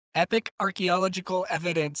Epic archaeological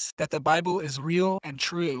evidence that the Bible is real and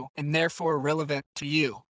true and therefore relevant to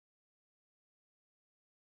you.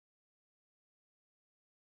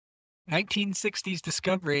 1960s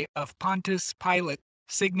discovery of Pontius Pilate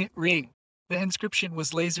Signet ring. The inscription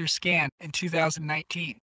was laser scanned in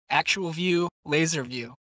 2019. Actual view, laser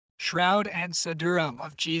view. Shroud and Suderium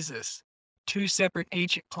of Jesus. Two separate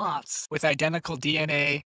ancient cloths with identical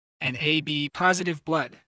DNA and AB positive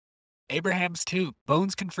blood. Abraham's tomb,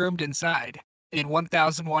 bones confirmed inside, in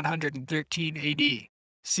 1113 AD.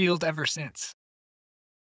 Sealed ever since.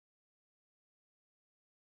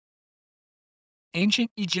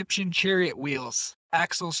 Ancient Egyptian chariot wheels,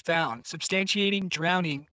 axles found, substantiating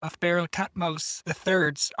drowning of Pharaoh Thutmose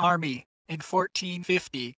III's army in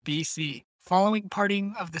 1450 BC, following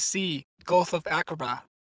parting of the sea, Gulf of Aqaba.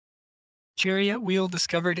 Chariot wheel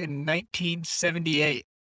discovered in 1978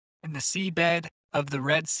 in the seabed of the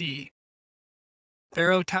Red Sea.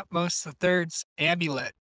 Pharaoh Thutmose III's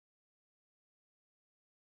amulet.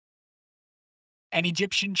 An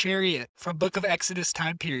Egyptian chariot from Book of Exodus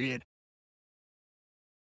time period.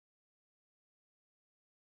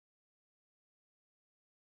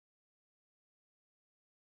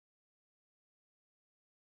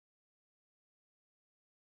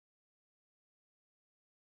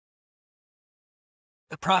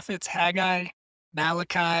 The prophets Haggai,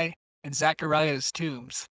 Malachi, and Zechariah's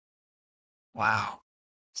tombs. Wow.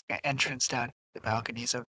 It's got entrance down the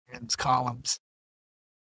balconies of its columns.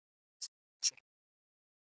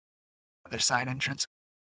 Other side entrance.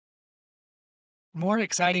 More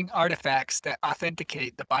exciting artifacts that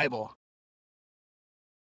authenticate the Bible.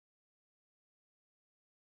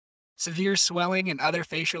 Severe swelling and other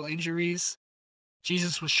facial injuries.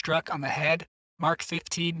 Jesus was struck on the head. Mark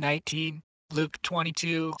 15:19, Luke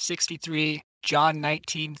 22:63, John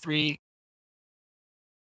 19:3.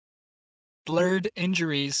 Blurred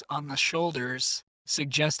injuries on the shoulders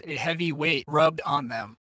suggest a heavy weight rubbed on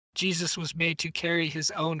them. Jesus was made to carry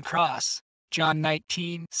his own cross. John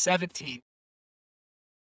 19:17.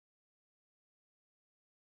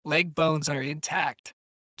 Leg bones are intact.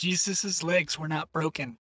 Jesus' legs were not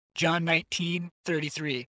broken. John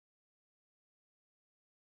 19:33.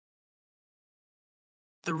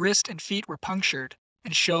 The wrist and feet were punctured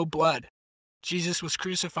and show blood. Jesus was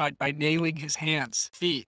crucified by nailing his hands,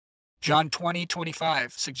 feet. John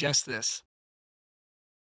 20:25 suggests this.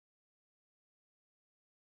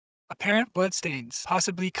 Apparent bloodstains,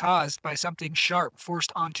 possibly caused by something sharp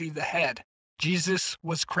forced onto the head. Jesus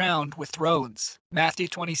was crowned with thrones. Matthew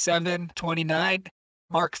 27:29,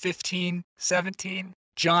 Mark 15:17,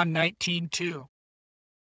 John 19:2.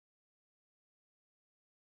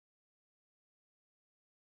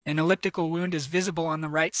 An elliptical wound is visible on the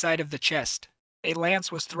right side of the chest. A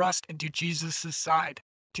lance was thrust into Jesus' side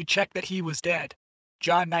to check that he was dead.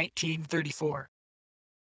 John 19:34.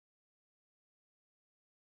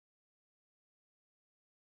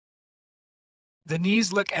 The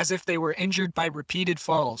knees look as if they were injured by repeated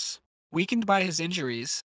falls. Weakened by his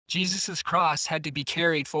injuries, Jesus' cross had to be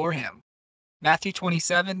carried for him. Matthew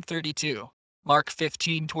 27:32, Mark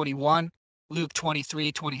 15:21, Luke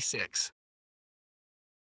 23:26.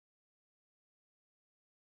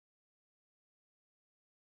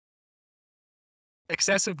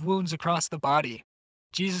 Excessive wounds across the body.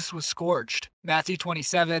 Jesus was scourged. Matthew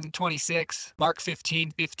 27:26, Mark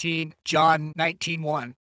 15:15, John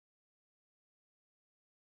 19:1.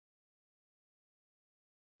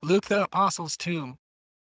 Luke the Apostle's tomb.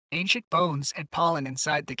 Ancient bones and pollen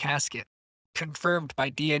inside the casket. Confirmed by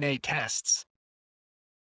DNA tests.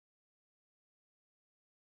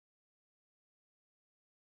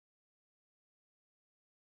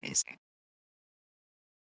 Amazing.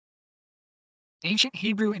 Ancient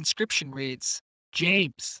Hebrew inscription reads,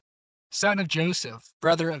 James, son of Joseph,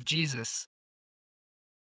 brother of Jesus.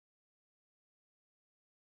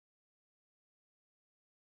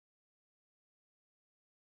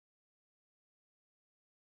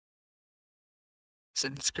 It's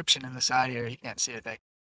an inscription in the side here. You can't see it. They've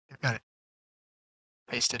got it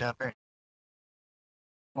pasted up. Right?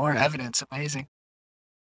 More evidence. Amazing.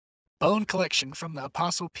 Bone collection from the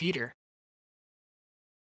Apostle Peter.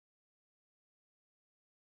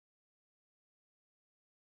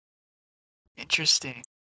 Interesting.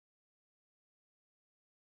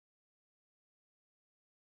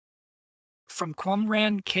 From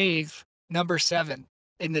Qumran Cave, number 7,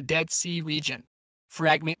 in the Dead Sea region.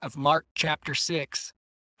 Fragment of Mark chapter 6,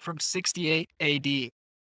 from 68 AD.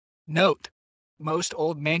 Note, most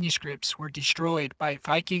old manuscripts were destroyed by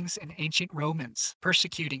Vikings and ancient Romans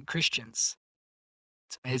persecuting Christians.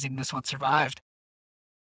 It's amazing this one survived.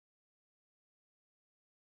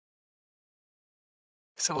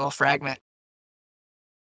 It's a little fragment.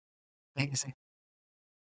 Amazing.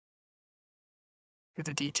 Look at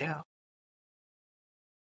the detail.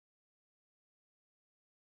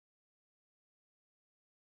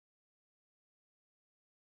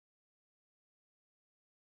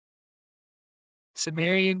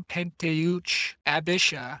 Sumerian Pentateuch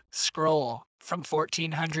Abisha scroll from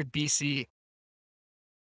 1400 BC.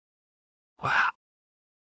 Wow.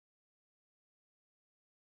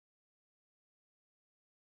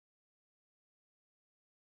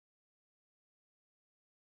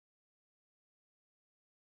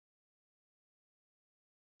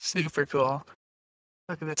 Super cool.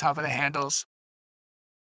 Look at the top of the handles.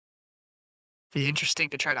 Be interesting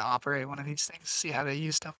to try to operate one of these things, see how they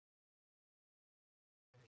use them.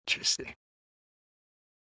 Interesting.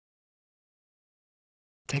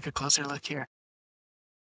 Take a closer look here.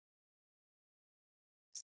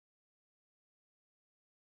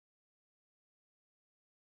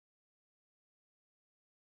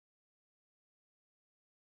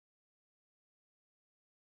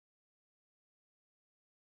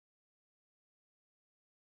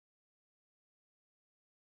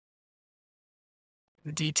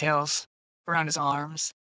 The details around his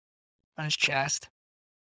arms, on his chest.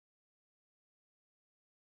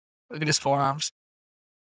 Look at his forearms.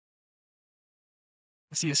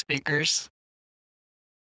 See his fingers.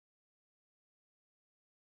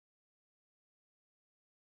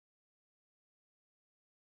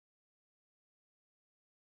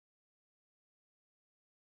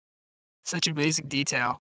 Such amazing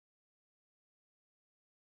detail.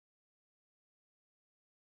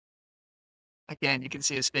 Again, you can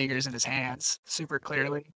see his fingers and his hands super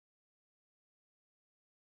clearly.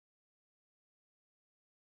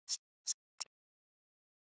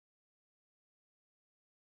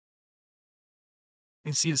 You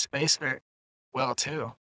can see his face very well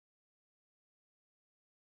too.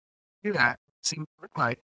 Look at that. See what it look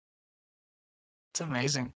like. It's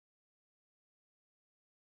amazing.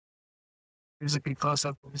 Here's a good close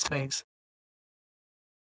up of his face.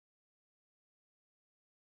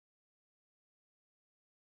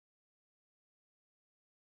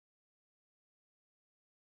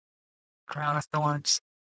 Crown of thorns.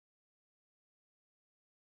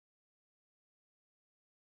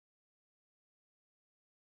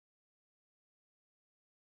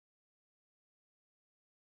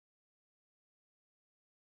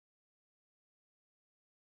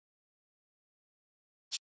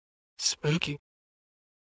 Spooky.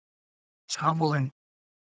 It's humbling.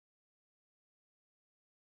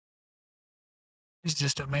 It's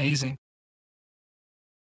just amazing.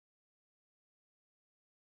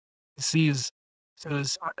 You see his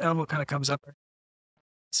elbow kind of comes up.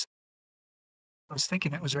 I was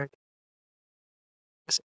thinking it was right.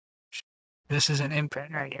 This is an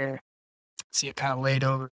imprint right here. See it kind of laid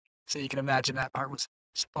over. So you can imagine that part was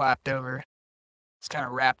slapped over. It's kind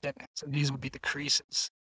of wrapped in it. So these would be the creases.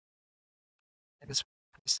 And this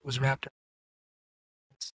was wrapped up.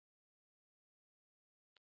 It's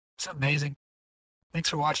amazing. Thanks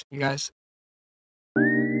for watching, you guys.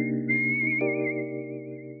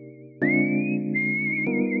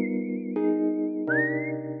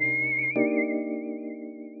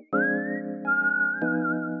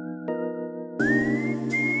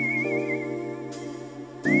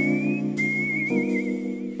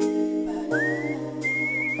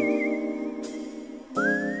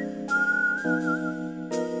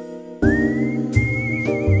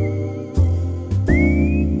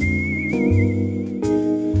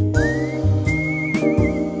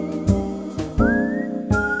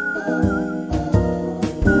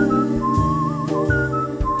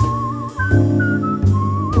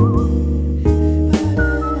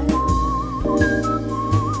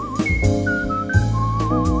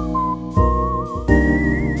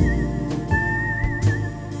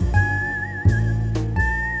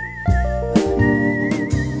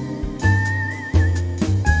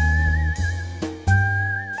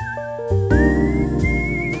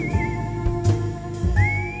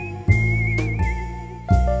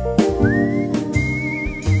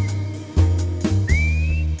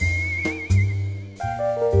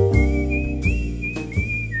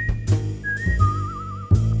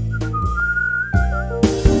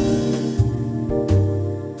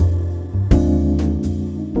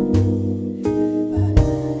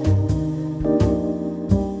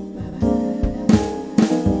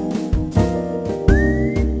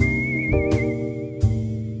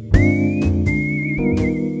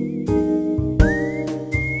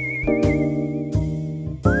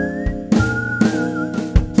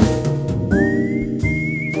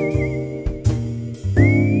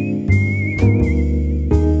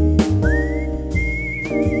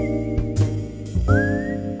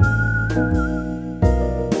 you.